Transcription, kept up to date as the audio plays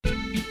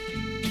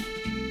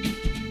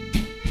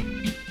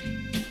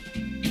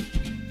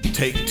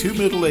Take two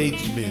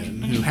middle-aged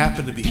men who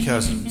happen to be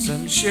cousins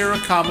and share a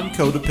common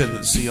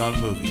codependency on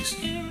movies.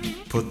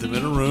 Put them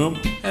in a room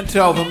and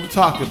tell them to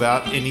talk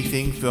about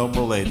anything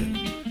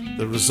film-related.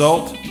 The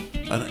result?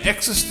 An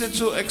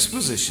existential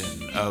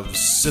exposition of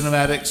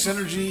cinematic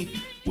synergy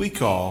we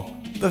call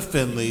the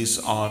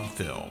Finleys on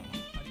Film.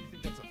 How do you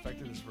think that's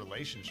affected his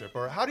relationship?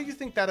 Or how do you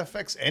think that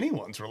affects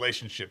anyone's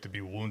relationship to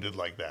be wounded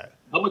like that?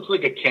 How much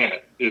like a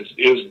cat is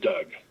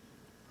Doug?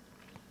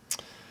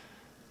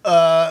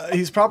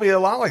 He's probably a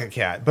lot like a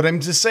cat. But I'm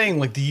just saying,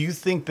 like, do you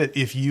think that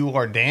if you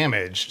are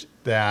damaged,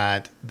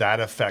 that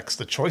affects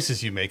the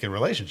choices you make in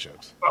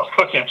relationships? Oh,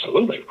 fuck,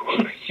 absolutely.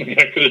 I mean,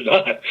 I could have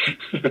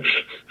not.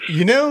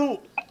 You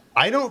know,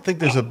 I don't think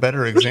there's a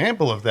better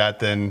example of that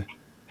than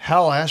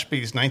Hal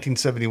Ashby's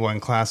 1971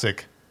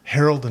 classic,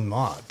 Harold and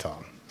Maude,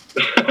 Tom.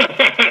 Is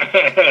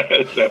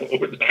that what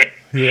we're doing?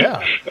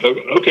 Yeah.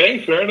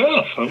 Okay, fair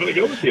enough. I'm going to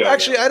go with you.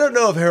 Actually, I don't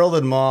know if Harold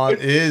and Maude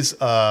is...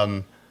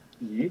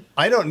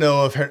 I don't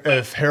know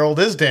if Harold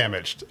is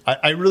damaged.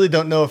 I really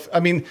don't know if... I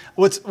mean,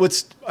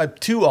 what's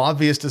too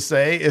obvious to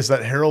say is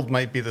that Harold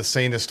might be the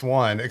sanest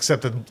one,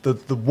 except that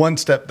the one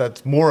step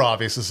that's more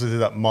obvious is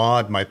that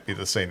Maude might be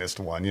the sanest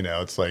one. You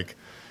know, it's like,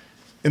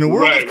 in a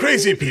world of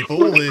crazy people...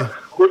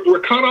 We're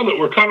caught on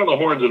the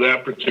horns of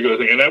that particular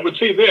thing. And I would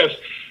say this,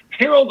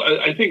 Harold,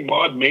 I think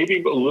Maude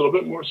maybe a little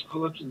bit more...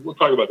 We'll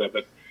talk about that,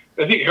 but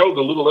I think Harold's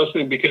a little less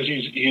than because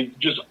he's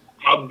just...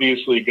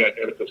 obviously got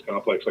Oedipus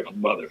complex like a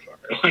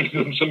motherfucker. Like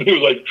somebody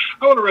who's like,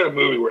 I want to write a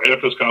movie where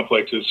Oedipus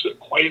complex is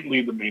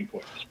quietly the main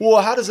point.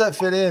 Well, how does that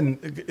fit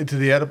into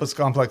the Oedipus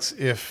complex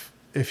if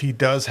he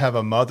does have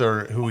a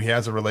mother who he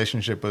has a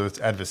relationship with that's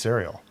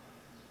adversarial?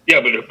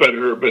 Yeah, but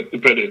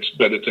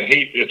it's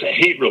a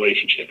hate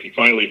relationship. He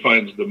finally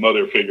finds the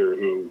mother figure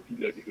who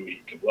he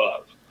can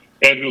love.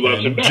 And who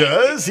loves him back.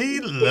 Does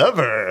he love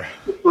her?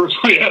 First,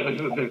 yeah,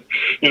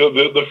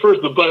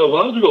 the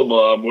biological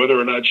mom, whether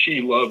or not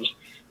she loves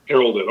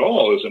Harold at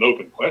all is an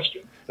open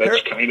question.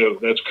 That's kind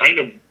of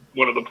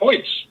one of the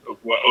points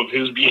of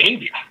his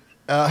behavior.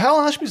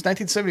 Hal Ashby's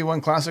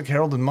 1971 classic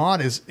Harold and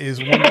Maude is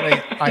one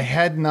that I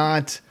had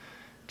not,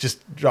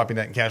 just dropping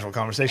that in casual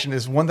conversation,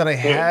 is one that I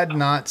had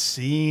not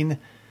seen,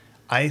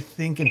 I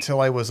think,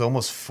 until I was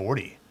almost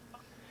 40.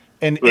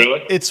 And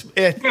really? I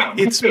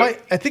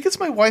think it's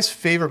my wife's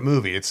favorite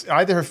movie. It's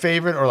either her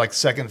favorite or like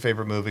second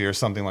favorite movie or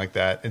something like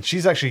that. And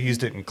she's actually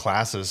used it in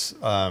classes,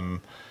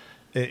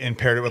 and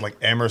paired it with like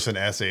Emerson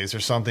essays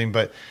or something.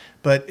 But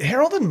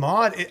Harold and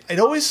Maude, it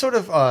always sort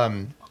of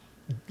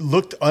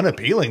looked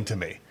unappealing to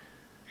me.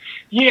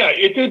 Yeah,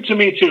 it did to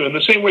me too, in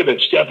the same way that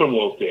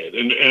Steppenwolf did.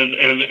 And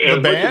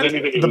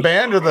the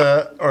band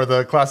or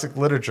the classic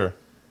literature.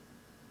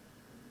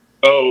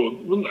 Oh,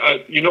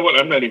 you know what?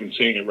 I'm not even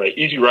saying it right.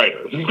 Easy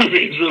Rider. The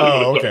movie is really.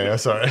 Oh, okay. I'm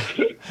sorry.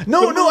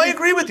 No, I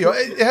agree with you.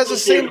 It has the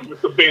same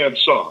with the band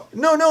song.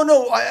 No.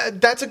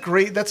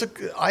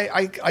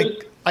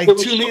 I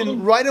tune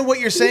in right in what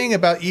you're saying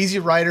about Easy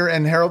Rider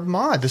and Harold and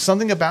Maude. There's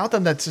something about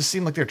them that just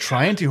seem like they're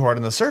trying too hard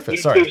on the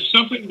surface. Sorry. There's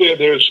something there.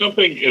 There's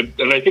something, and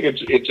I think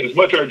it's as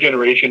much our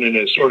generation and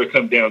has sort of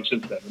come down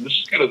since then. And this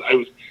is kind of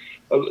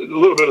a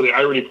little bit of the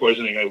irony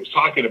poisoning I was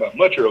talking about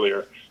much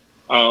earlier.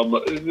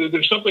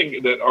 There's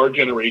something that our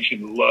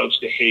generation loves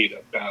to hate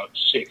about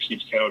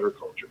 60s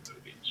counterculture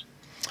movies.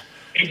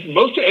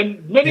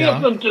 And many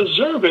of them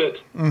deserve it.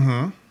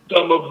 Mm-hmm.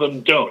 Some of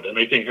them don't. And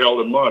I think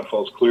Harold and Maude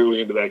falls clearly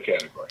into that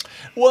category.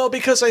 Well,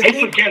 because I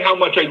forget how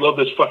much I love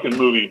this fucking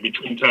movie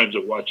between times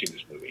of watching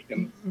this movie.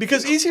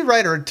 Because Easy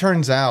Rider, it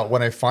turns out,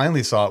 when I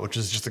finally saw it, which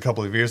was just a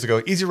couple of years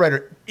ago, Easy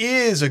Rider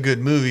is a good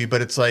movie,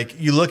 but it's like,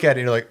 you look at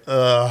it and you're like,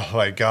 oh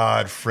my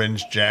God,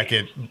 fringe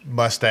jacket,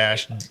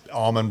 mustache,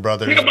 Allman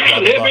Brothers. Blah, blah,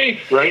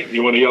 blah. Right?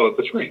 You want to yell at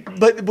the screen.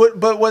 But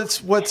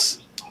what's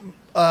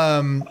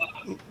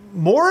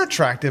more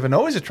attractive and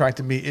always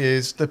attracted me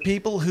is the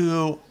people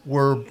who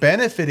were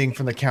benefiting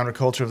from the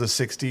counterculture of the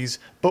 60s,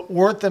 but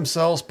weren't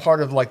themselves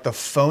part of like the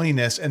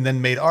phoniness and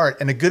then made art.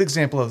 And a good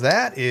example of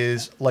that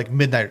is like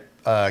Midnight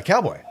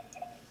Cowboy.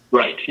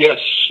 Right. Yes.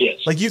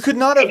 Like you could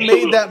not have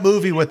made that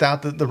movie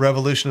without the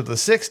revolution of the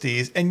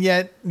 60s. And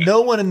yet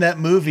no one in that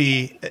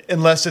movie,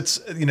 unless it's,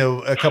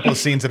 a couple of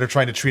scenes that are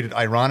trying to treat it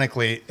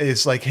ironically,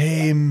 is like,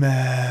 hey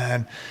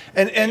man.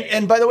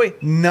 And by the way,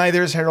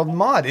 neither is Harold and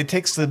Maude. It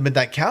takes the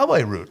Midnight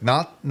Cowboy route,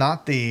 not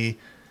the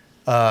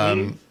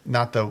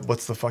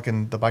what's the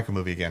biker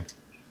movie again?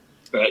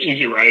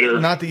 Easy Rider.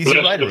 Not the Easy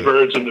Rider. The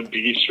Birds and the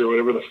Beast or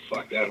whatever the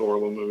fuck that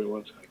horrible movie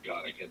was. Oh,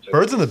 God, I can't say.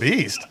 Birds and the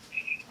Beast.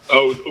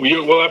 Oh,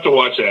 we'll have to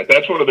watch that.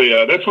 That's one of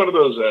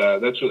those.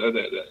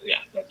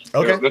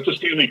 Okay. That's a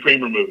Stanley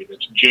Kramer movie.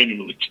 That's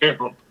genuinely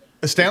terrible.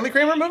 A Stanley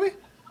Kramer movie?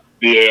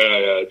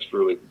 Yeah, it's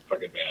really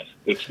fucking bad.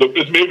 It's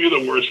maybe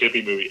the worst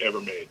hippie movie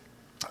ever made.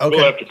 Okay.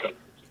 We'll have to cut.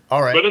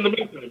 All right. But in the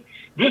meantime,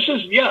 this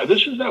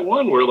is that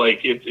one where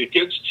like it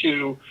gets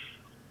to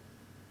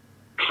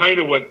kind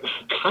of what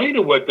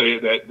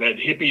that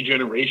hippie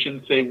generation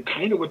thing,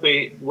 kind of what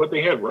they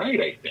had right,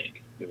 I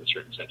think, in a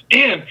certain sense.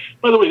 And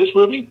by the way, this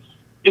movie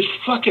is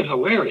fucking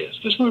hilarious.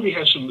 This movie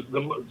has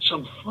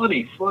some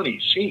funny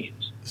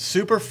scenes.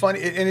 Super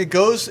funny, and it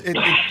goes.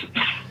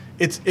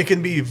 It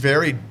can be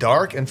very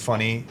dark and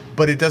funny,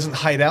 but it doesn't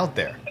hide out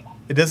there.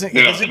 It doesn't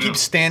keep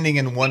standing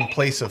in one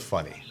place of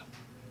funny.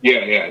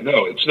 Yeah,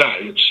 no, it's not.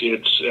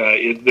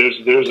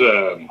 There's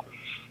a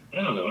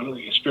I don't know,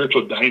 a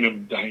spiritual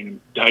dynamism.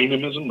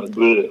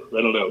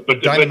 I don't know,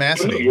 but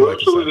dynamicity. But you're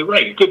absolutely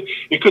right.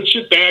 It could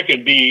sit back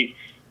and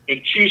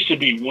choose to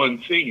be one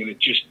thing, and it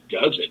just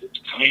doesn't.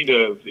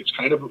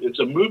 It's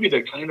a movie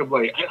that kind of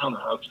like, I don't know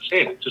how to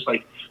say it. It's just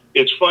like,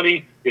 it's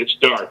funny, it's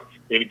dark,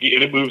 and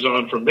it moves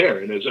on from there,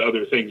 and there's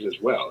other things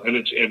as well, and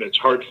it's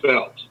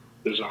heartfelt.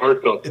 There's a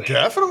heartfelt thing.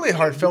 Definitely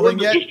heartfelt.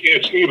 And yet, just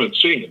Cat Stevens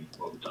singing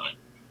all the time.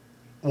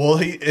 Well,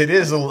 it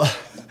is a lot.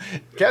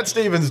 Cat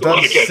Stevens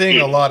does sing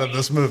a lot of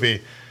this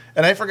movie,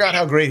 and I forgot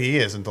how great he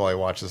is until I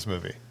watched this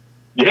movie.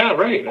 Yeah,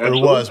 right. Or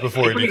was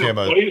before he became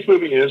a. What this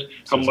movie is,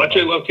 how much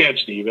I love Cat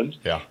Stevens,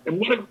 and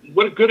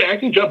what a good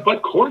acting job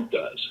Bud Cort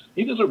does.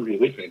 He does a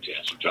really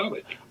fantastic job,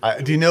 I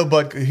think. Do you know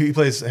Bud? He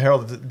plays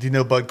Harold. Do you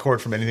know Bud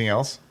Cort from anything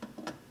else?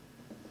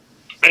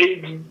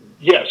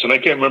 Yes, and I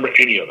can't remember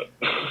any of it.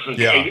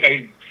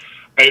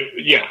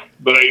 Yeah.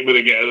 But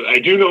again, I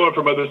do know him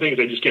from other things.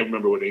 I just can't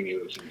remember what any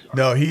of those things are.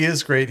 No, he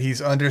is great.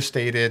 He's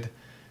understated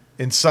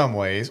in some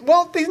ways.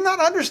 Well, he's not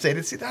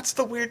understated. See, that's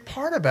the weird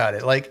part about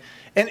it. Like,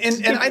 and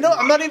I know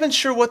I'm not even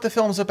sure what the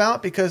film's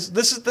about, because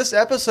this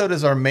episode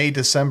is our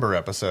May-December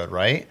episode,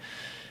 right?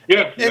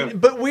 Yeah.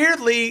 But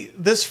weirdly,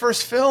 this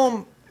first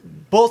film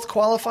both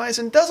qualifies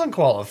and doesn't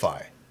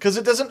qualify, because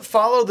it doesn't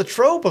follow the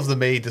trope of the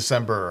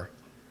May-December.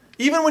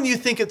 Even when you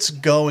think it's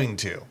going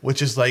to,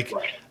 which is like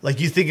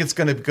you think it's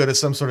going to go to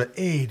some sort of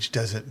age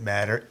doesn't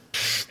matter.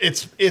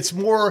 It's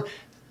more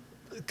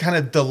kind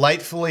of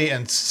delightfully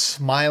and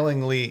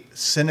smilingly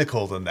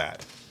cynical than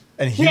that,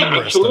 and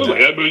humorous. Yeah,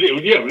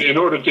 absolutely. In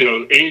order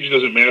to, age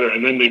doesn't matter,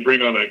 and then they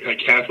bring on a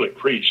Catholic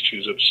priest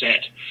who's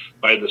upset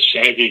by the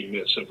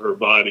saggingness of her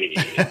body,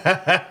 and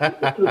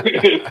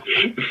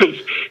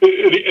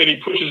he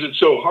pushes it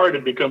so hard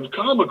it becomes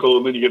comical,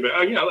 and then you get back.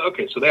 Oh, yeah,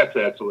 okay, so that's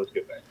that. So let's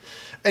get back.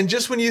 And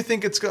just when you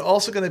think it's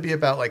also going to be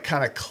about like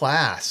kind of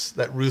class,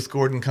 that Ruth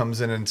Gordon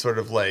comes in and sort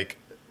of like,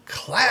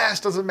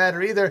 class doesn't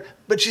matter either,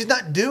 but she's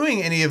not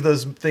doing any of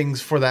those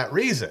things for that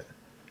reason.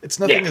 It's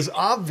nothing as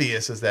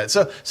obvious as that.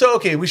 So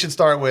okay, we should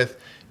start with,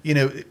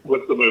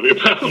 what's the movie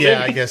about?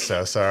 Yeah, I guess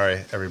so.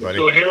 Sorry, everybody.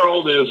 So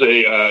Harold is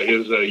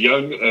a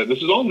young.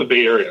 This is all in the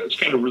Bay Area. It's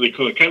kind of really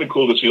cool. Kind of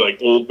cool to see like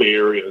old Bay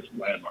Area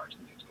landmarks.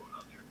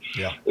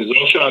 Yeah, it's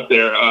all shot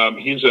there.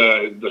 He's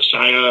the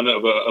scion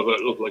of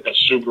a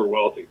super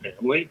wealthy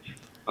family.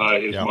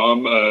 His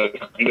mom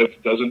kind of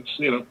doesn't,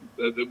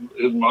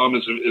 his mom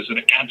is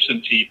an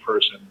absentee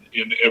person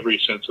in every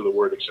sense of the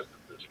word except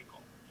the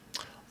physical.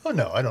 Oh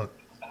no, I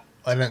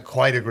don't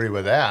quite agree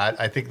with that.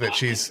 I think that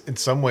she's in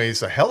some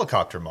ways a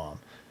helicopter mom.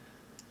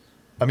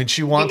 I mean,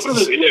 she wants.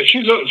 Yeah,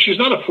 she's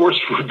not a force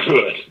for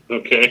good.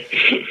 Okay,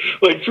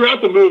 like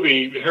throughout the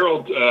movie,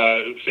 Harold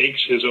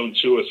fakes his own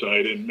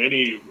suicide in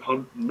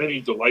many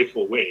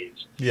delightful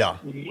ways. Yeah,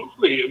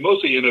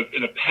 mostly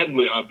in a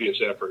patently obvious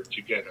effort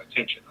to get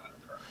attention out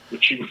of her,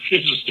 which she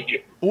refuses to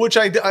give. Which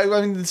I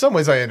mean, in some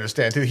ways, I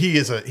understand too. He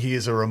is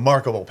a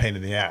remarkable pain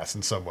in the ass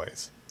in some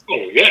ways. Oh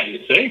yeah,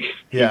 you think?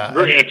 Yeah, he's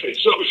very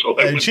antisocial.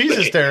 And she's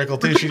hysterical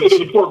too.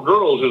 The poor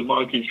girls, his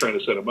mom keeps trying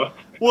to set him up.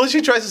 Well,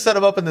 she tries to set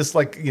him up in this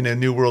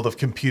new world of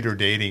computer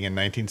dating in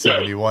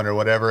 1971 or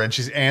whatever, and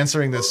she's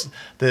answering this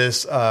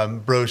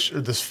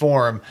brochure, this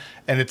form,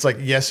 and it's like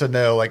yes or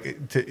no,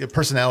 like a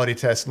personality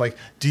test. Like,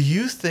 do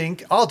you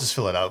think? I'll just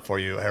fill it out for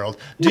you, Harold.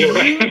 Do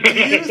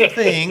you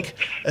think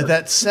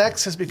that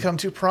sex has become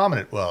too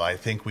prominent? Well, I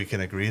think we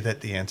can agree that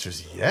the answer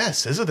is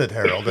yes, isn't it,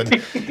 Harold?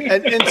 And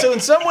so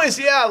in some ways,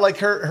 yeah, like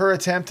her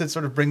attempt to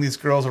sort of bring these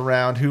girls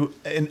around who,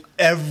 in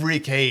every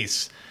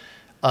case,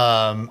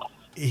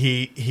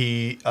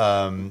 he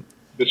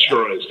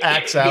destroys,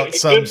 acts out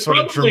some sort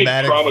of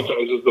dramatic.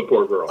 Traumatizes the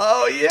poor girl.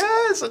 Oh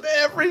yes, in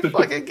every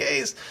fucking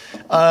case.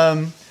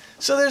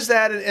 So there's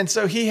that, and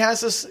so he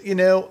has this.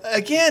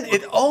 Again,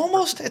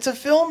 it's a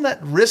film that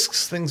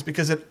risks things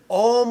because it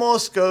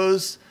almost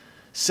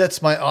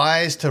sets my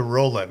eyes to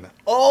rolling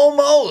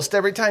almost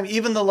every time.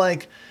 Even the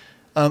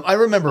I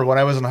remember when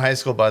I was in high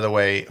school, by the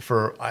way,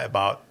 for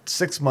about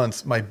 6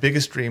 months, my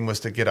biggest dream was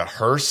to get a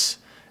hearse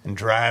and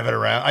drive it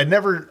around. I'd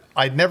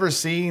never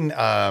seen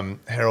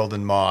Harold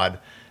and Maude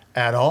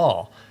at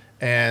all.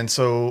 And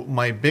so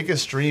my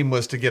biggest dream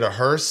was to get a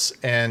hearse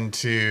and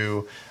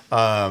to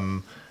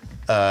drive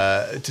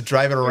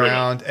it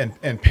around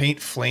and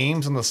paint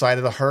flames on the side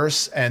of the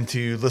hearse and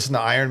to listen to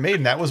Iron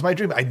Maiden. That was my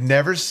dream. I'd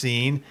never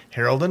seen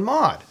Harold and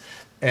Maude.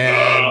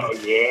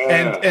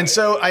 And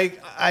so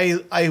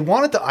I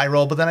wanted to eye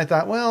roll, but then I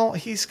thought, well,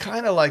 he's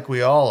kind of like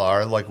we all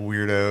are, like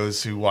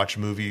weirdos who watch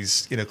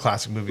movies,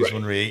 classic movies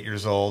when we're 8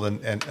 years old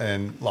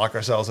and lock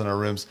ourselves in our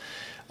rooms.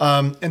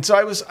 And so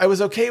I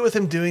was okay with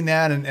him doing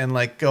that and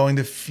like going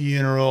to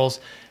funerals.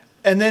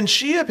 And then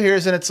she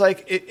appears, and it's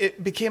like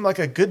it became like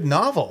a good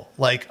novel.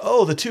 Like,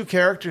 oh, the two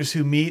characters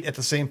who meet at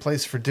the same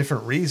place for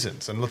different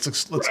reasons, and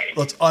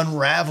let's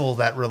unravel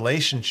that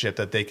relationship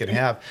that they can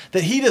have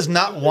that he does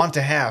not want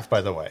to have, by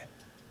the way.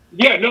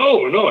 Yeah,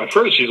 no. At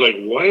first, he's like,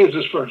 "Why is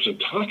this person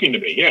talking to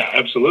me?" Yeah,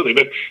 absolutely.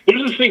 But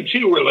there's this thing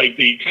too, where like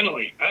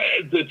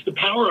it's the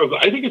power of.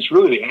 I think it's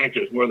really the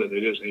actors more than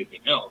it is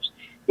anything else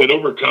that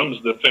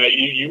overcomes the fact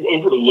you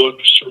overlook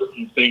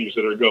certain things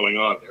that are going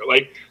on there.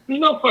 Like, there's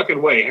no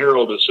fucking way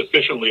Harold is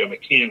sufficiently a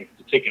mechanic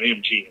to take an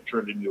MG and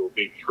turn it into a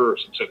big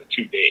hearse instead of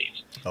 2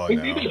 days. Oh,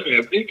 no.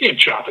 You can't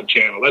chop a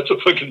channel. That's a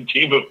fucking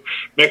team of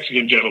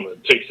Mexican gentlemen.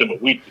 It takes them a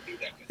week to do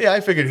that. Yeah,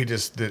 I figured he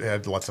just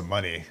had lots of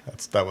money.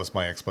 That was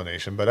my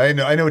explanation. But I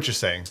know what you're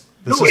saying.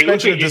 The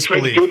suspension of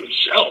disbelief. He's trying to do it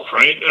himself,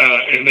 right?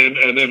 And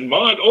then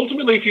Maude,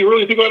 ultimately, if you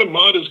really think about it,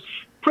 Maude is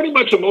pretty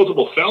much a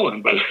multiple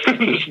felon by the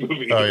end of this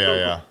movie. Oh,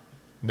 yeah.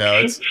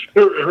 No, it's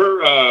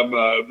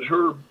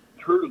her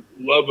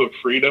love of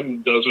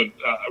freedom doesn't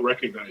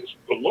recognize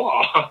the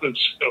law, and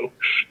so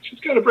she's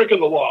kind of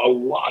breaking the law a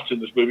lot in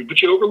this movie. But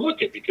you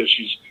overlook it because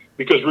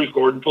Ruth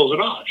Gordon pulls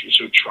it off. She's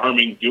so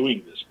charming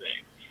doing this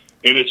thing,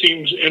 and it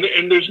seems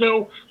and there's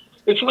no.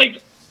 It's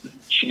like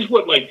she's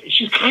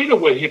kind of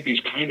what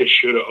hippies kind of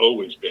should have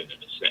always been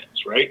in a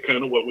sense, right?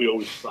 Kind of what we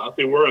always thought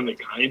they were, and they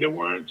kind of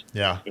weren't.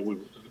 Yeah, and we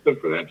took them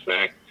for that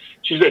fact.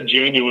 She's that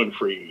genuinely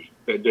free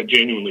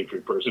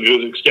person who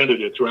has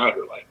extended it throughout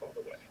her life all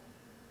the way.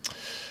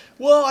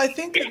 Well, I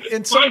think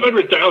in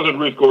 500,000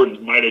 Ruth Gordons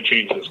might have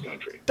changed this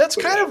country. That's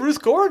kind of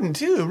Ruth Gordon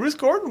too. Ruth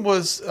Gordon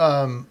was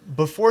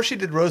before she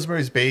did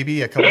Rosemary's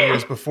Baby, a couple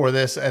years before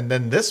this, and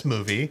then this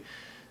movie.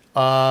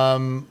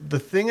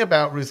 The thing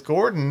about Ruth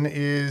Gordon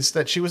is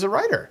that she was a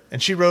writer,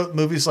 and she wrote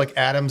movies like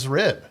Adam's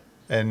Rib,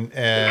 and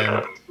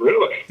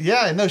really.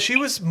 Yeah, no, she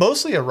was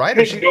mostly a writer.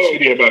 I have no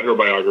idea about her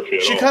biography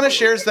at all. She kind of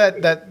shares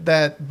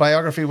that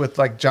biography with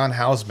like John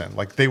Houseman.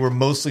 Like they were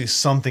mostly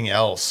something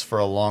else for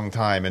a long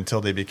time until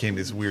they became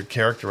these weird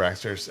character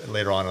actors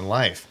later on in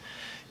life.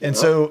 And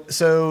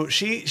so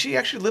she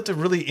actually lived a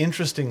really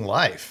interesting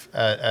life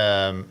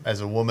as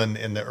a woman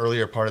in the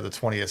earlier part of the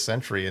 20th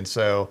century. And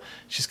so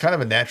she's kind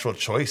of a natural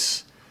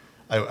choice,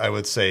 I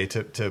would say,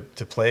 to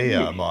play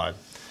Maude.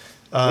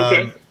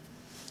 Okay.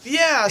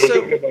 Yeah,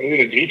 so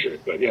Marlene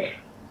Dietrich, but yeah.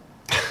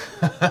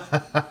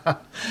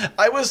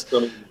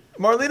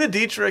 Marlene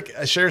Dietrich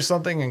shares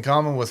something in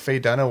common with Faye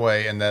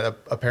Dunaway in that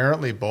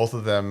apparently both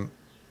of them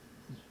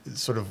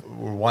sort of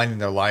were winding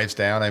their lives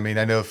down. I mean,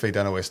 I know Faye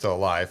Dunaway's still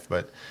alive,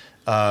 but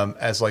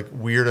as like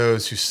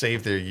weirdos who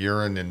save their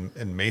urine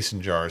in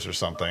mason jars or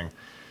something.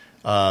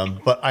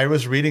 But I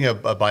was reading a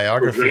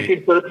biography. For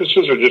drinking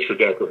purposes or just for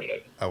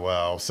decorating? Oh,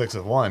 well, 6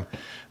 of 1.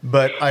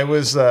 But I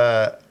was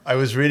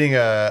reading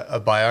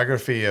a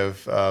biography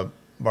of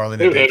Marlene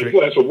Dietrich. Had a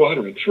glass of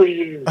water in 3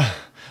 years.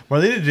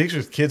 Marlene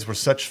Dietrich's kids were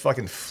such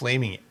fucking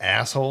flaming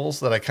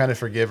assholes that I kind of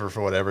forgive her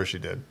for whatever she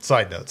did.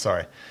 Side note,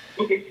 sorry.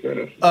 Okay, fair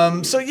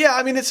enough. So yeah,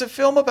 I mean, it's a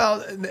film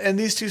about and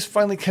these two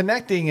finally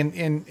connecting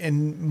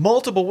in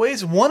multiple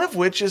ways. One of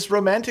which is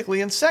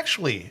romantically and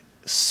sexually,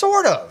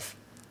 sort of.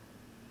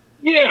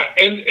 Yeah,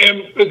 and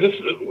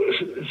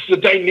the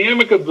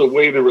dynamic of the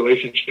way the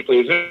relationship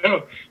plays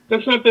out.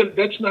 That's not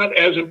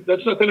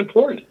that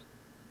important.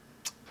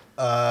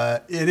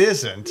 It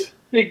isn't.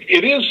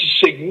 It is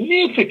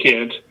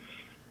significant,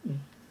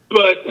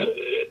 but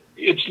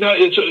it's not.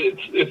 It's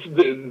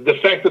the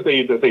fact that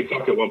they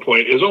fuck at one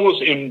point is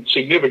almost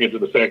insignificant to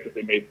the fact that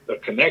they made a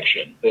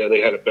connection. They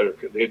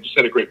just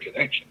had a great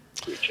connection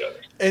to each other.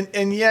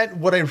 And yet,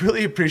 what I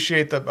really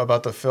appreciate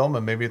about the film,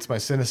 and maybe it's my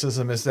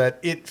cynicism, is that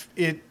it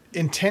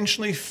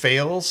intentionally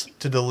fails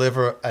to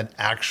deliver an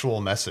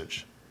actual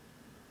message.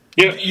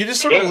 Yeah, you're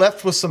just sort of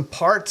left with some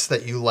parts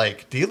that you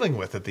like dealing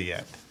with at the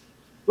end.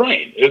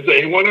 Right.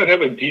 Why not have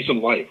a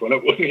decent life? Why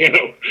not,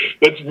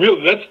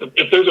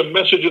 if there's a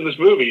message in this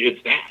movie,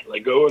 it's that.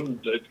 Like go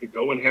and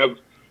have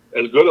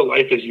as good a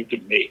life as you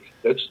can make.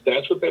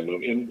 That's what that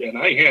movie and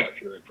I have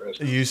here at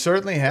Preston. You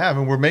certainly have,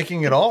 and we're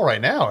making it all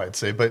right now, I'd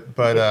say. But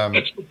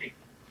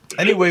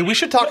anyway, we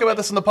should talk about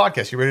this on the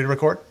podcast. You ready to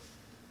record?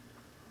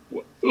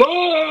 No,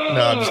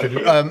 I'm just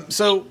kidding.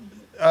 So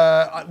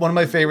one of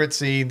my favorite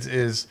scenes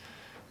is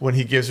when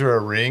he gives her a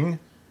ring.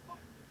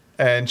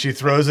 And she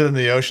throws it in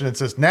the ocean and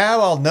says, "Now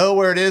I'll know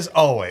where it is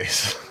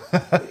always."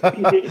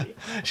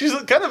 She's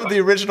kind of the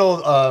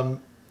original.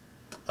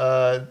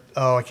 I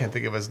can't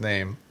think of his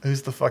name.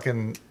 Who's the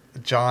fucking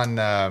John?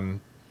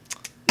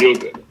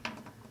 Gielgud.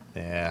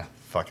 Yeah,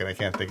 fucking, I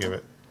can't think of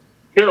it.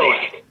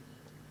 Kerouac.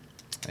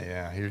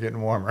 Yeah, you're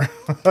getting warmer.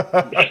 Yeah.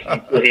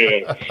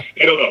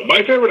 I don't know.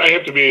 My favorite I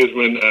have to be is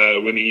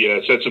when he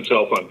sets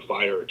himself on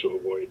fire to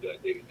avoid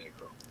dating that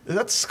girl.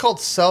 That's called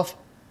self.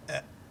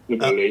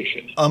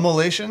 Immolation.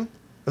 Immolation?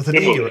 With an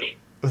E.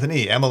 With an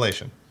E.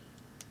 Immolation.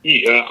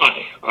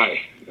 I.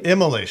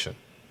 Immolation.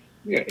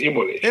 Yeah,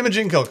 immolation.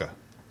 Imogen Coca.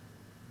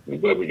 I'm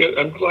glad we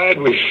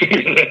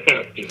figured that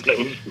out. That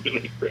was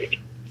really great.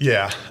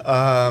 Yeah.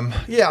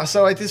 Yeah.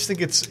 So I just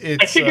think it's. I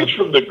think it's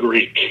from the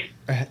Greek.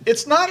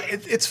 It's not.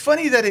 It's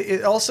funny that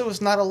it also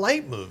is not a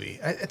light movie.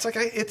 It's like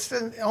it's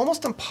an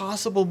almost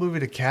impossible movie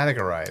to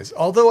categorize.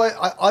 Although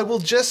I will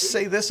just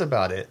say this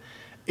about it: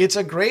 it's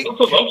a great. It's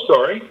a love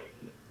story.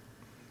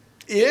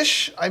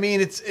 Ish. I mean,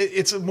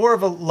 it's more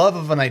of a love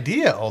of an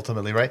idea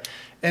ultimately, right?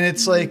 And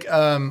it's like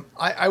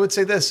I would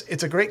say this: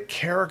 it's a great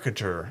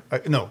character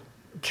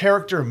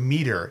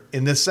meter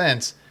in this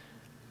sense.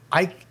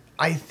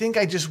 I think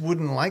I just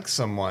wouldn't like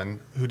someone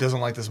who doesn't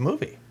like this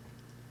movie.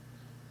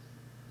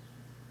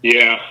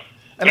 Yeah,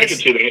 and I can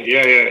see that.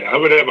 Yeah, I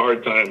would have a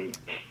hard time.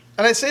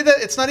 And I say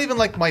that it's not even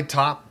like my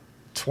top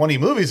 20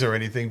 movies or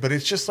anything, but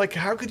it's just like,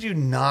 how could you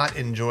not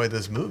enjoy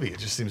this movie? It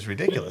just seems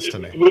ridiculous to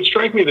me. It would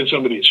strike me that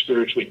somebody is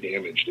spiritually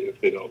damaged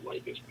if they don't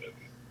like this movie.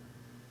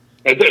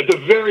 At the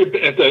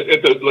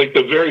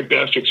very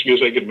best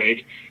excuse I could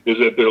make is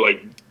that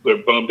they're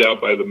bummed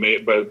out by the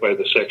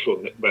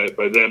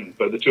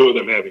two of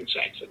them having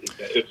sex. I think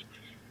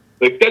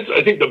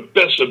I think the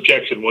best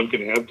objection one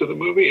can have to the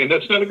movie, and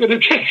that's not a good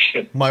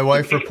objection. My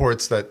wife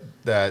reports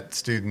that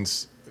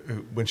students,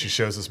 when she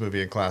shows this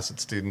movie in class, that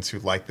students who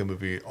like the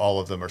movie, all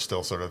of them are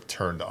still sort of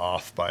turned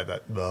off by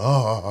that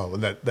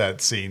when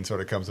that scene sort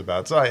of comes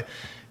about. So I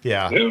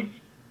get it.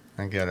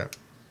 I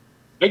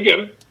get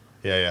it.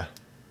 Yeah.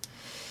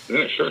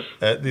 Yeah, sure.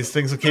 These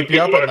things will keep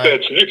you up at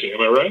night.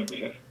 Am I right?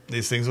 Yeah.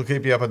 These things will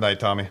keep you up at night,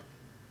 Tommy.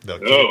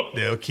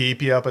 They'll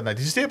keep you up at night.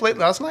 Did you stay up late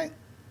last night?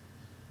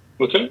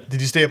 What's that? Did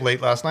you stay up late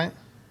last night?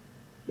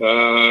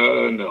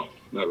 No,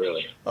 not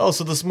really. Oh,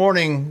 so this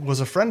morning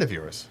was a friend of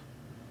yours.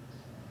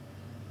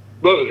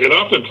 Well, it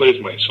often plays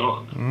my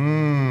song.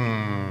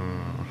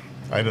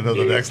 I don't know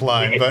the next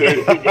line, but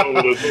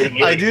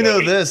I do know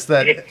this,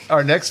 that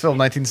our next film,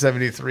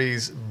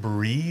 1973's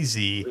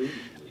Breezy,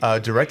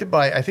 directed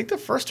by, I think the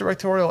first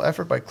directorial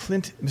effort by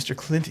Mr.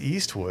 Clint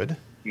Eastwood.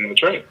 Yeah,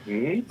 that's right.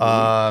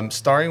 Mm-hmm.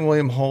 Starring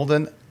William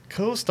Holden,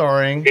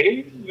 co-starring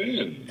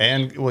Amen.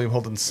 and William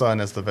Holden's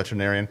son as the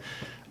veterinarian.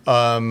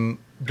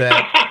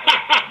 That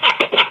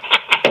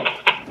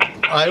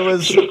I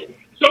was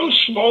so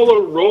small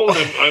a role.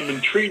 I'm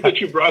intrigued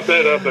that you brought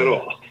that up at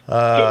all.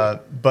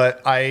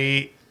 But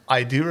I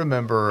do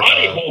remember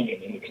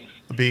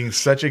being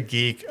such a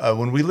geek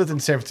when we lived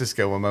in San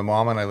Francisco. When my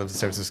mom and I lived in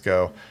San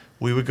Francisco,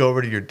 we would go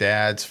over to your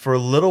dad's for a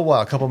little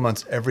while, a couple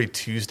months every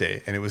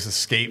Tuesday, and it was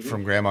Escape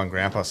from Grandma and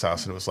Grandpa's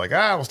house. And it was like,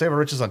 we'll stay over at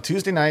Rich's on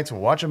Tuesday nights,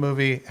 we'll watch a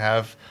movie,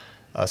 have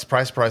a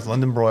surprise,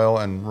 London broil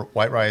and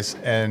white rice,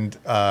 and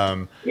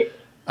I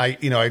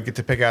get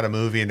to pick out a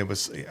movie, and it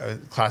was a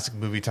classic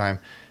movie time.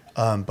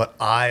 But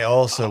I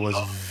also was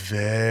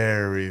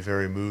very,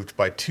 very moved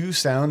by two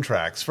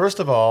soundtracks. First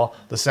of all,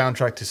 the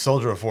soundtrack to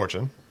Soldier of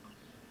Fortune.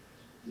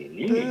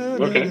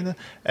 Okay.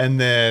 And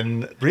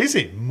then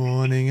Breezy,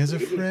 Morning is a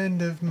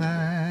Friend of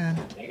Mine.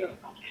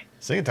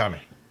 Sing it, Tommy.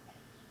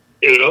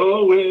 It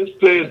always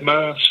plays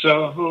my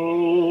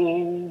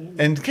song.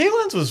 And Kay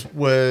Lenz was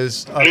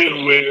what's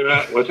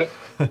that?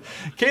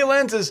 Kay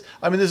Lenz is,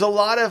 there's a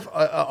lot of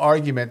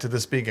argument to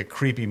this being a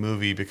creepy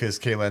movie because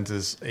Kay Lenz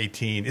is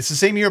 18. It's the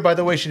same year, by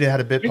the way, she had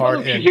a bit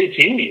part in. She's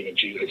 18 even.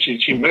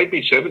 She might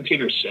be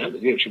 17 or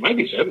 17. She might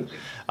be 17.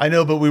 I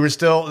know, but we were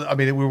still,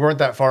 we weren't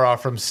that far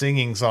off from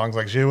singing songs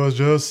like She Was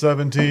Just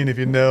 17, if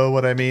you know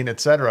what I mean,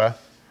 etc.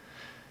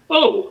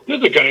 Oh,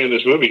 there's a guy in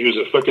this movie who's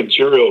a fucking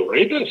serial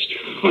rapist.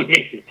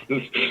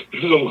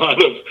 There's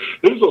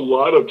a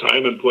lot of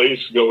time and place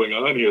going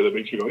on here that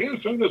makes you go, yeah,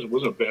 feminism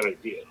wasn't a bad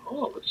idea.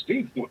 Oh, let's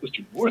do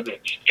more of that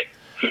shit.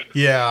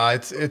 Yeah,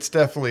 it's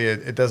definitely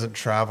it doesn't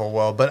travel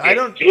well, but I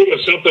don't. Give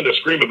us something to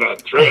scream about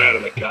and throw it out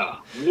of the car.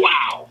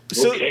 Wow.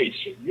 Okay,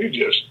 so you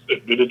just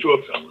admitted to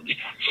a felony.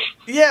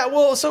 Yeah,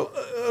 well, so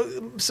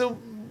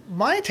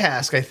my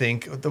task, I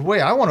think, the way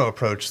I want to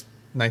approach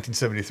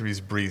 1973's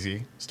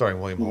Breezy, starring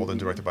William Holden,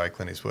 directed by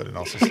Clint Eastwood, and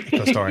also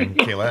co-starring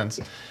Kay Lenz,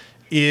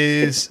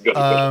 is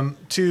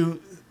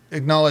to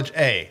acknowledge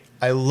A,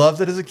 I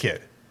loved it as a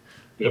kid.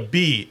 Yep.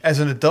 B, as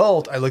an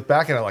adult, I look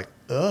back at it like,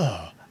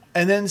 ugh.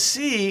 And then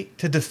C,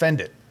 to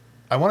defend it.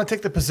 I want to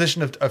take the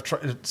position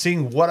of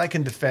seeing what I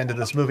can defend in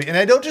this movie. And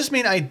I don't just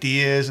mean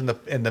ideas in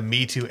the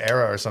Me Too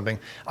era or something.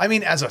 I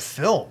mean as a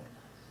film.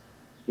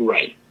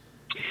 Right.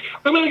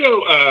 I'm going to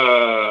go.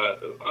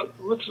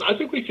 I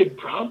think we could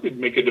probably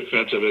make a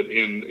defense of it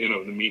in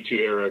the Me Too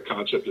era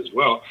concept as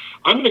well.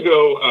 I'm going to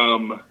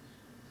go.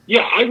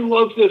 I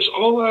love this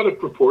all out of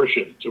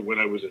proportion to when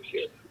I was a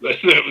kid.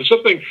 That was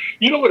something.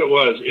 You know what it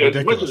was? Ridiculous.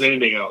 As much as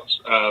anything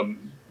else,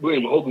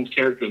 William Holden's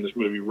character in this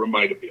movie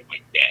reminded me of my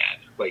dad.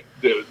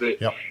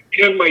 Yep.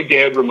 And my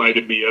dad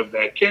reminded me of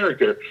that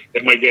character,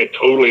 and my dad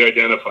totally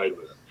identified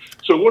with him.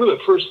 So one of the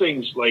first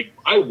things,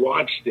 I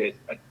watched it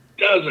a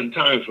dozen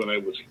times when I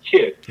was a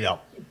kid. Yeah.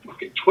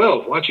 Fucking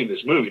 12 watching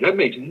this movie. That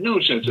makes no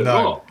sense at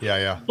all.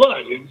 Yeah.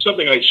 But it's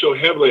something I so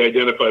heavily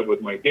identified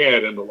with my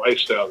dad and the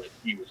lifestyle that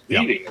he was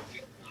leading at the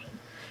time,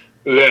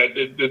 that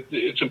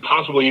it's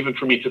impossible even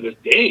for me to this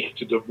day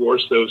to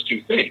divorce those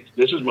two things.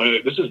 This is my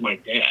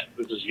dad.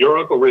 This is your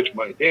Uncle Rich,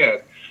 my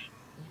dad.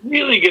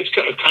 really gets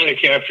kind of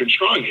captured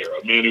strong here.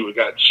 A man who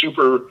got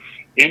super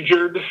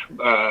injured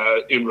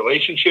in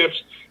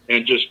relationships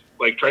and just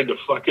like tried to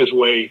fuck his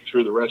way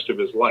through the rest of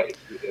his life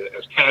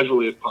as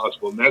casually as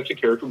possible. And that's the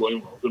character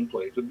William Holden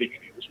plays at the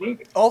beginning of this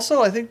movie.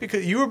 Also, I think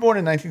because you were born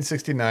in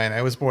 1969,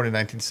 I was born in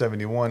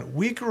 1971,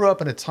 we grew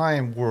up in a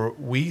time where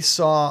we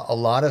saw a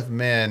lot of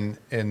men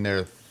in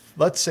their,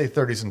 let's say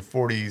 30s and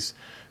 40s,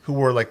 who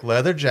wore like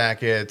leather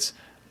jackets,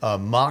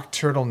 mock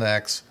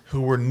turtlenecks,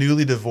 who were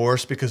newly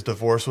divorced because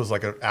divorce was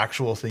like an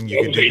actual thing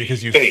you could do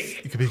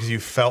because you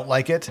felt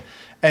like it,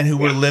 and who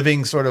were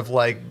living sort of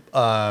like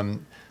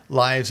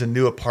lives in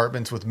new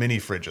apartments with mini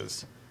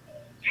fridges.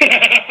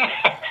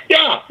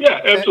 Yeah,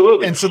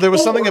 absolutely. And so there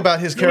was something about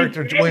his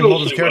character, William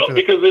Holden's character,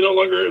 because they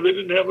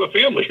didn't have a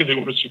family they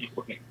were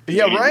supporting.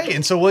 Yeah, right.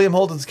 And so William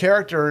Holden's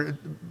character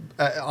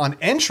on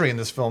entry in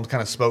this film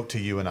kind of spoke to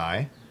you and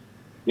I.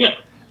 Yeah.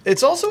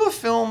 It's also a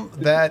film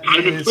that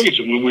is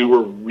when we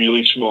were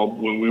really small,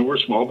 when we were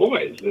small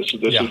boys. This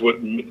is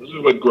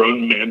what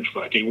grown men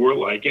fucking were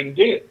like and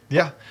did.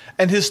 Yeah,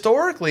 and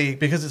historically,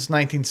 because it's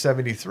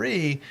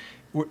 1973,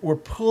 we're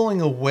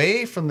pulling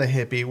away from the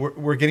hippie.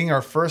 We're getting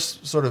our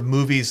first sort of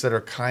movies that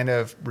are kind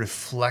of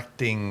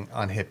reflecting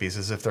on hippies,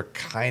 as if they're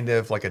kind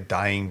of like a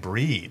dying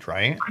breed,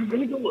 right? I'm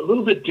going to go a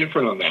little bit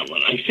different on that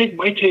one. I think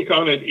my take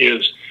on it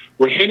is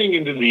we're heading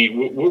into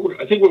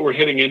what we're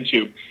heading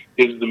into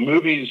is the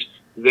movies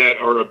that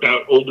are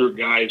about older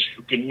guys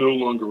who can no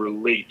longer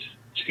relate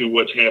to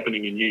what's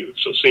happening in youth.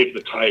 So Save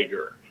the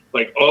Tiger.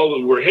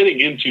 We're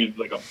heading into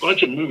like a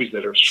bunch of movies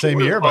that are same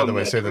year, by the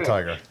way, Save the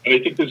Tiger. And I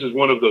think this is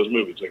one of those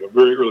movies, like a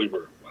very early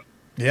version one.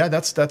 Yeah,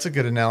 that's a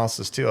good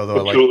analysis too.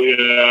 Although Save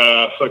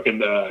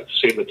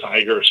the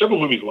Tiger, several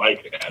movies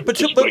like that. But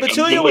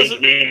Petulia was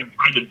man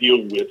trying to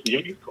deal with the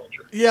youth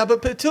culture. Yeah,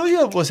 but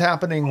Petulia was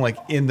happening like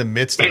in the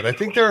midst of it. I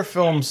think there are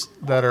films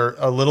that are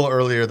a little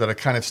earlier that are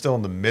kind of still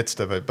in the midst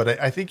of it.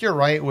 But I think you're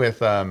right with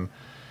Save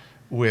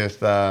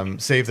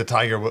the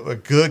Tiger. A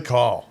good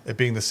call, it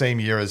being the same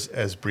year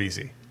as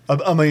Breezy.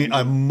 I mean,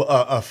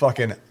 a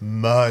fucking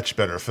much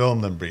better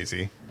film than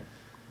Breezy.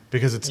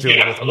 Because it's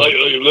dealing with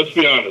let's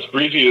be honest.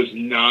 Breezy is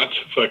not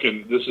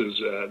fucking. This is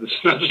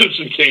not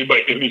Citizen Kane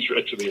by any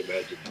stretch of the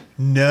imagination.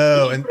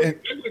 No, and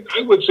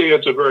I would say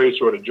it's a very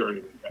sort of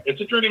journeyman. It's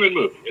a journeyman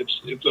movie.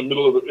 It's a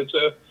middle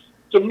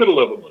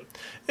level movie.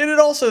 And it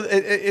also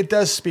it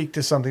does speak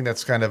to something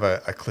that's kind of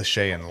a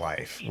cliche in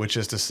life, which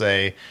is to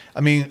say,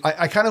 I mean,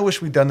 I kind of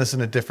wish we'd done this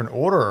in a different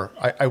order.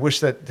 I wish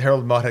that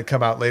Harold Mudd had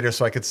come out later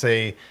so I could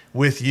say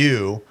with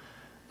you.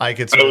 I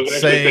was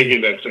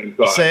thinking that same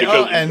thought because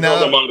Harold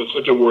Mudd is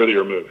such a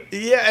worthier movie.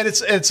 Yeah, and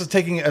it's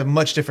taking a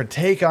much different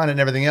take on it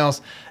and everything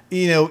else.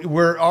 You know,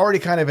 we're already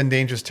kind of in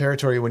dangerous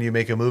territory when you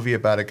make a movie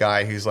about a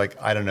guy who's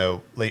like, I don't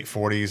know, late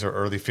 40s or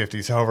early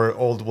 50s, however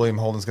old William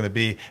Holden's going to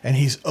be, and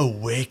he's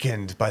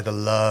awakened by the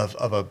love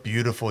of a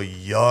beautiful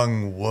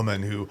young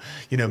woman who,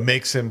 you know,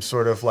 makes him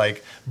sort of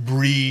like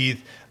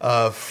breathe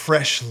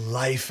fresh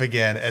life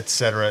again, et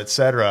cetera, et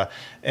cetera.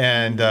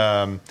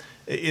 And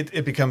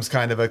it becomes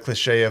kind of a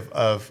cliche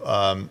of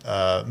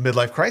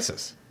midlife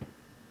crisis.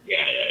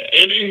 Yeah,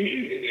 and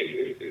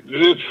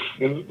I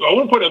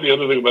want to point out the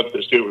other thing about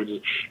this too, which is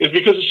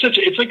because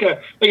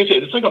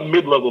it's like a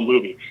mid-level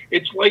movie.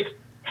 It's like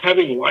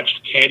having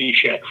watched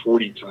Caddyshack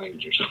 40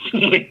 times or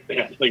something like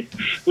that. Like,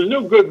 there's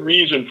no good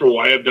reason for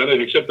why I've done it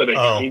except that I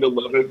kind of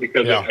love it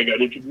because I got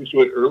introduced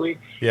to it early.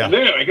 Yeah. And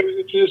then I got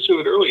introduced to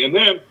it early, and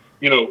then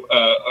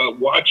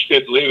watched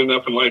it late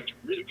enough in life to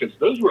read it because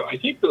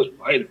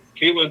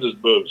Kay Lenz's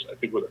boobs, I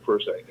think, were the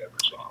first I ever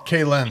saw.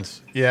 Kay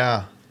Lenz,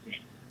 yeah.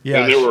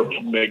 And they were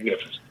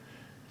magnificent.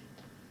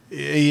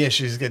 Yeah,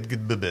 she's got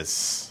good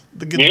boobs.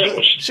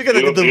 She got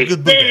a good boobs.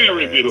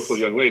 Very beautiful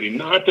young lady.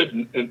 Not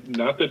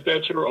that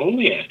that's her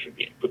only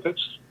attribute, but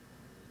that's.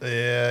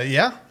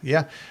 Yeah.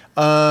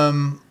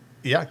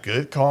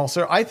 Good call,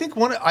 sir. I think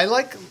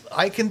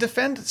I can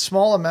defend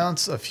small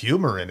amounts of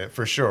humor in it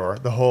for sure.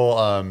 The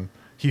whole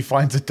he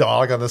finds a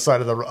dog on the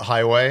side of the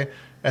highway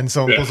and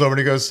someone pulls over and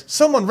he goes,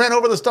 "Someone ran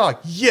over this dog."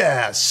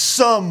 Yeah,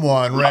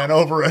 someone ran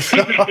over a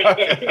dog.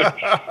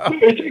 I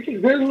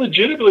think there's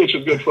legitimately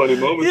some good funny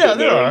moments. Yeah,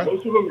 there are.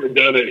 Most of them are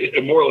done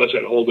more or less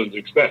at Holden's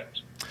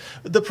expense.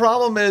 The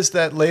problem is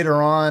that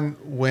later on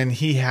when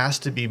he has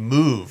to be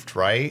moved,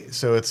 right?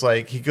 So it's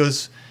like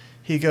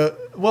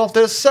well,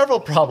 there's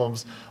several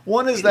problems.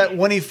 One is that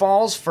when he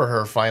falls for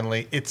her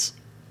finally, it's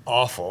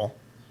awful.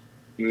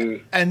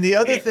 And the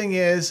other thing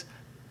is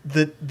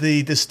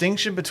the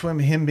distinction between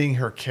him being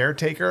her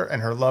caretaker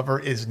and her lover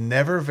is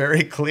never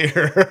very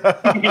clear.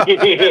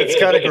 It's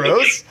kind of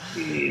gross.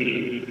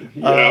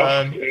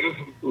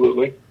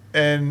 Absolutely.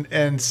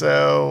 And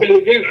so... And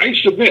again, I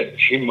submit,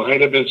 she might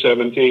have been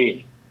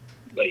 17.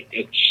 Like,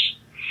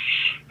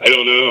 I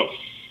don't know.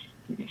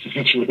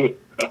 It's really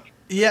tough.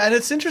 Yeah, and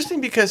it's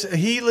interesting because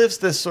he lives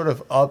this sort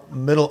of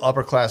middle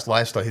upper class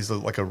lifestyle. He's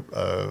like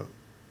a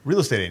real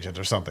estate agent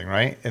or something,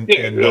 right? He's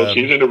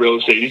into real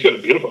estate. He's got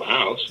a beautiful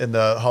house in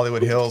the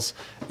Hollywood Hills,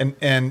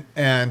 and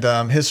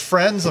his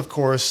friends, of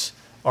course,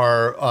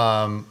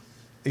 are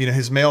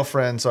his male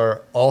friends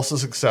are also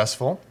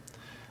successful.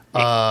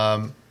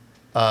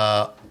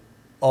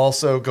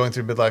 Also going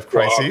through midlife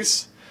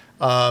crises.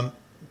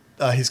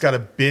 He's got a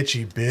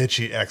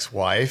bitchy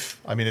ex-wife.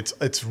 I mean,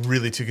 it's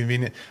really too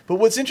convenient. But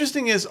what's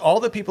interesting is all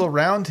the people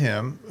around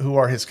him who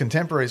are his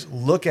contemporaries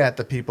look at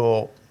the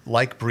people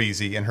like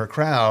Breezy and her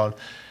crowd,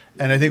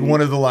 and I think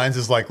one of the lines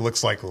is like,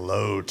 looks like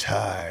low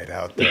tide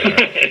out there.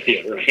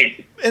 Yeah,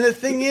 right. And the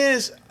thing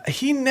is,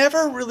 he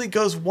never really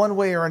goes one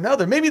way or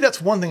another. Maybe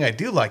that's one thing I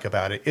do like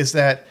about it, is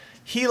that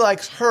he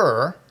likes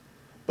her,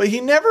 but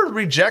he never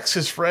rejects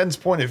his friend's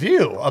point of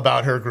view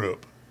about her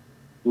group.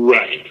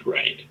 Right.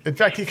 In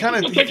fact, he kind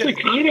of... It's actually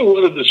kind of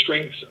one of the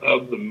strengths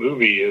of the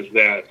movie is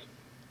that...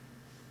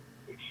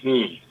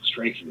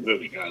 strengths of the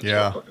movie, God.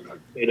 Yeah. So fucking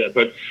hard to say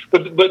that.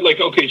 But like,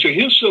 okay, so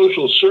his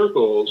social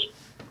circles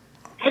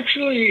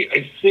actually,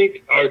 I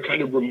think, are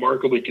kind of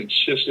remarkably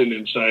consistent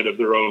inside of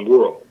their own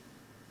world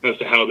as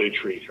to how they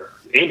treat her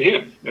and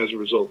him as a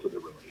result of the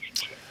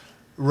relationship.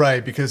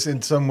 Right, because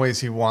in some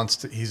ways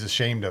he's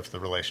ashamed of the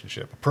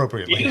relationship,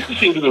 appropriately. He's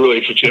ashamed of the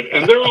relationship,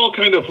 and they're all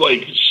kind of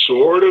like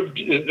sort of,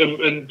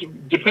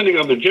 and depending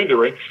on the gender,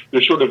 right?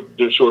 They're sort of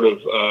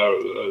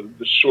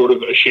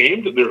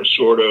ashamed. They're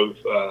sort of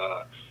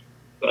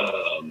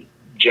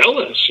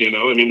jealous,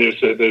 I mean, there's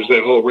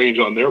that whole range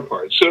on their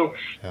part. So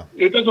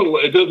it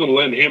doesn't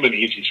lend him an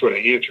easy sort of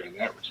answer in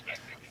that respect.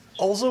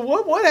 Also,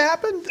 what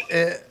happened?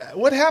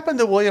 What happened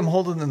to William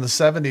Holden in the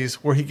 70s,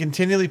 where he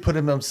continually put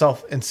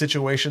himself in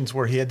situations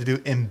where he had to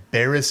do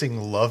embarrassing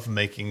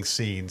lovemaking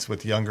scenes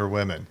with younger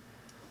women?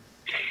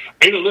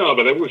 I don't know,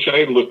 but I wish I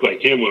had looked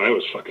like him when I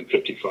was fucking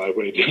 55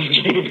 when he did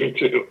this movie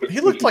too. He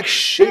looked like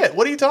shit.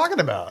 What are you talking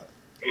about?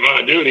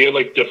 Dude, he had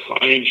like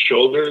defined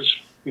shoulders.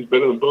 He's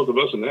better than both of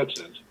us in that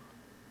sense.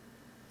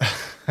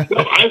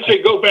 No, I'd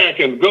say go back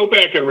and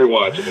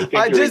rewatch it.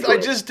 I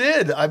just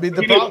did. I mean,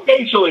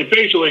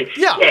 facially,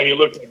 yeah, he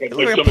looked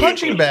like a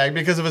punching bag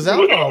because of his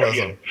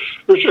alcoholism. Yeah,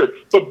 for sure.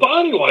 But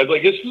body-wise,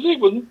 like his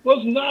physique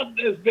was not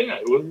as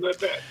bad. It wasn't that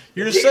bad.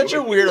 You're such a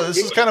weirdo. This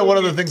is kind of one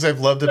of the things I've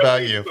loved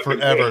about you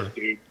forever.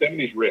 Dude,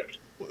 70s ripped.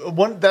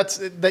 One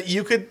that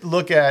you could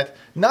look at,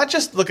 not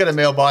just look at a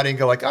male body and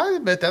go like, I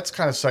admit that's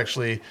kind of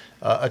sexually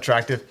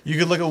attractive. You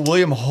could look at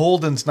William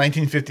Holden's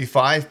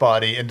 1955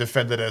 body and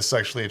defend it as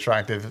sexually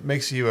attractive. It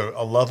makes you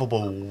a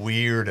lovable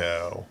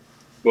weirdo.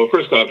 Well,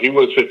 first off, he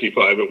was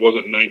 55. It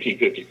wasn't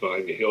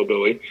 1955, you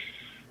hillbilly.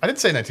 I didn't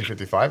say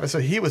 1955. I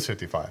said he was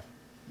 55.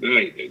 No,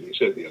 you didn't. You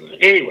said the other.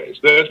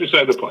 Anyways, that's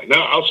beside the point.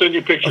 Now, I'll send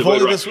you pictures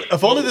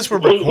If only this were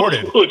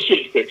recorded. We'll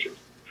exchange pictures.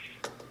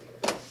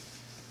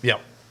 Yeah.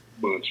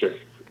 Well, sure.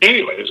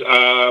 Anyways,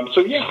 so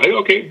yeah,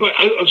 okay, but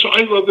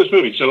I love this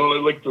movie.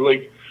 So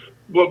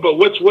but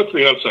what's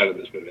the upside of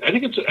this movie? I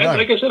think it's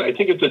like I said, I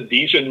think it's a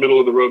decent middle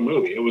of the road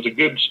movie. It was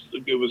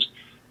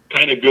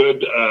kind of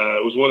good.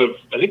 It was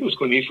I think it was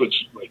Clint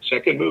Eastwood's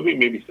second movie,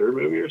 maybe third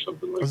movie or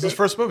something like that. It was his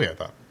first movie, I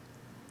thought.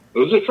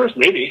 Was it first?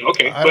 Maybe.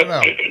 Okay, I don't know.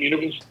 I mean, it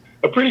was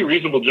a pretty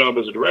reasonable job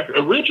as a director.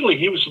 Originally,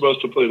 he was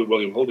supposed to play the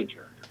William Holden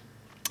character.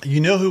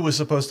 You know who was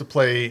supposed to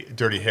play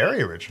Dirty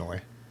Harry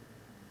originally?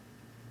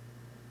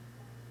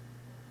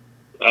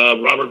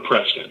 Robert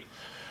Preston.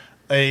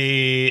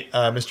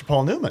 Mr.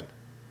 Paul Newman.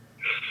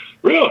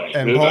 Really?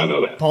 And I did not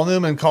know that. Paul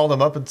Newman called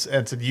him up and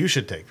said, you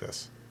should take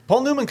this.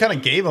 Paul Newman kind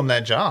of gave him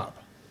that job.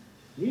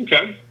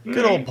 Okay.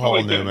 Good old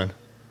Paul Newman. That.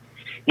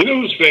 You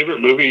know whose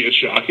favorite movie is,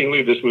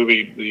 shockingly, this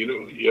movie,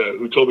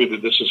 who told me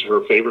that this is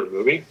her favorite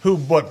movie? Who,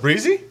 what,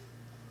 Breezy?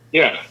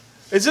 Yeah.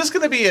 Is this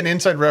going to be an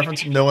inside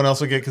reference no one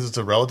else will get because it's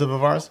a relative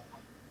of ours?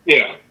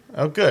 Yeah.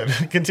 Oh, good.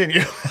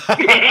 Continue.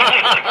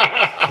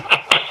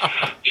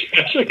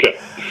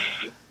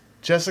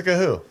 Jessica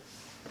who?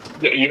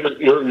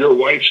 Your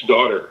wife's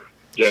daughter.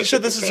 Jessica. She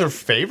said this is her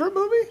favorite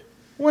movie?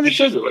 When did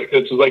she said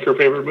it's like her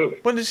favorite movie.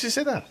 When did she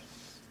say that?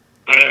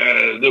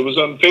 It was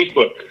on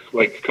Facebook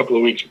like a couple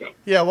of weeks ago.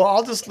 Yeah, well,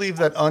 I'll just leave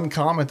that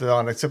uncommented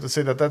on, except to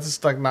say that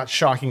that's like not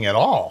shocking at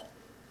all.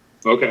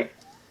 Okay.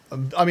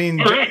 I mean,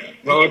 all right.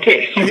 Well,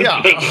 okay.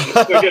 Yeah,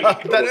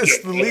 that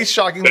is the least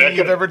shocking thing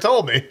you've ever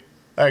told me,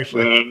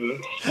 actually.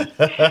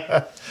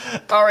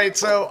 All right,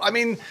 so I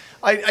mean,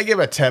 I give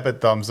a tepid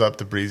thumbs up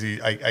to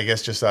Breezy. I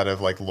guess just out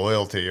of like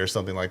loyalty or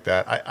something like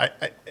that. I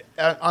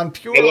on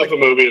pure. I love the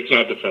movie. It's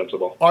not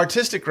defensible.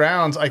 Artistic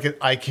grounds,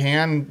 I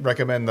can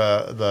recommend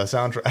the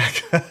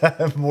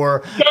soundtrack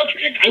more.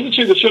 Soundtrack, I would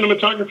say the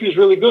cinematography is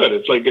really good.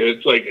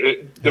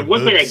 The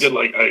one thing I did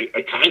like,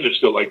 I kind of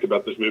still liked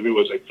about this movie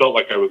was I felt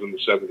like I was in the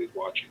 70s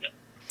watching it.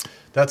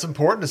 That's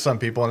important to some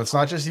people, and it's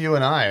not just you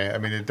and I. I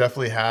mean, it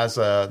definitely has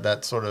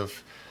that sort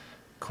of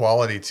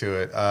quality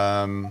to it.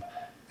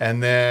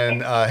 And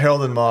then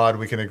Harold and Maude,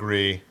 we can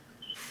agree,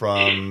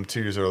 from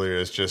 2 years earlier,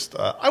 is just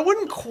I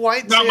wouldn't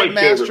quite not say my a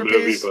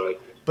masterpiece, movie,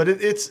 but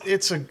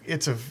it's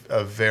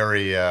a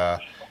very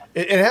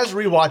it has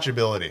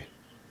rewatchability.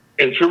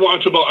 It's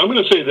rewatchable. I'm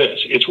going to say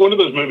this: it's one of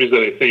those movies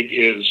that I think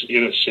is,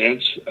 in a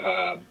sense,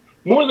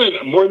 more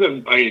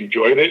than I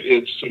enjoyed it.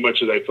 It's so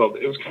much as I felt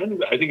it was kind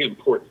of, I think,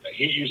 important. I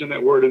hate using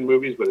that word in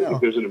movies, but I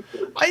think there's an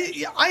important.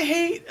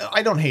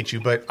 I don't hate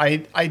you, but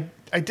I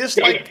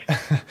dislike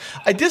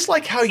I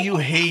dislike how you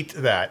hate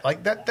that.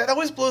 Like that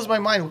always blows my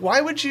mind.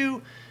 Why would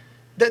you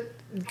that?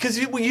 Because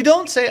you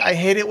don't say I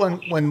hate it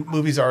when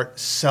movies are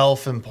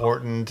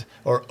self-important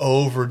or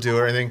overdo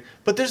or anything.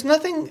 But there's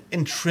nothing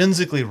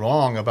intrinsically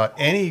wrong about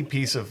any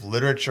piece of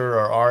literature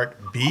or art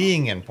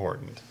being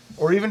important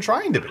or even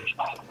trying to be.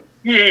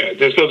 Yeah,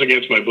 this goes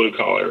against my blue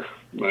collar,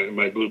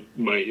 my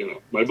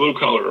blue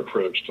collar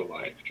approach to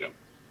life, Jim.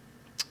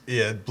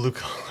 Yeah, blue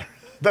collar.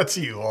 That's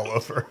you all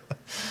over.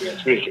 Yeah,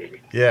 it's me, baby.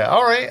 Yeah.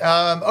 All right.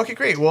 Okay.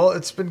 Great. Well,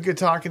 it's been good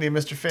talking to you,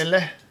 Mr.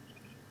 Finley.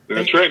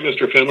 That's right,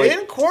 Mr. Finley.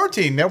 In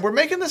quarantine, now we're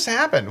making this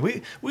happen.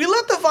 We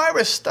let the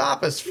virus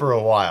stop us for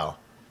a while,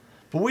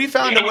 but we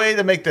found a way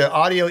to make the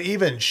audio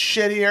even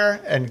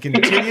shittier and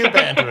continue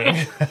bantering.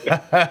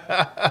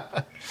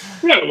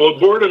 Yeah, well,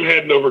 boredom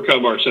hadn't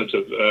overcome our sense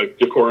of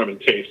decorum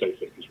and taste, I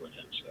think, is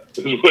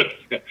what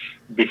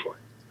before.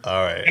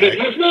 All right. And it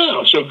has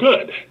now, so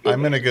good.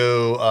 I'm going to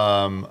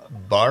go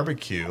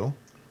barbecue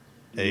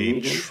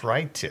a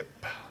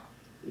tri-tip.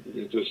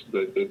 Is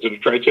it a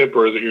tri-tip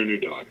or is it your new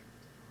dog?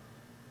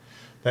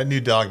 That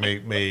new dog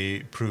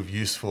may prove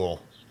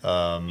useful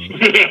in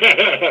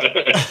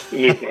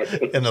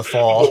the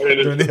fall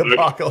during the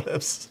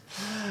apocalypse.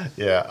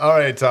 Yeah. All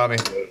right, Tommy.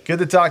 Good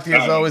to talk to you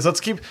as always. Let's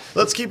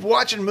keep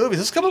watching movies.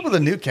 Let's come up with a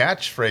new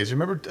catchphrase.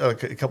 Remember a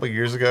couple of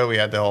years ago we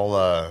had the whole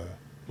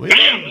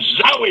Bam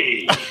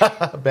Zowie.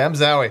 Bam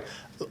Zowie.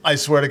 I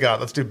swear to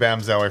God, let's do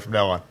Bam Zowie from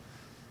now on.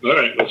 All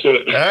right, let's do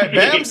it. All right,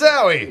 Bam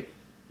Zowie.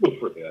 We'll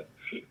forget.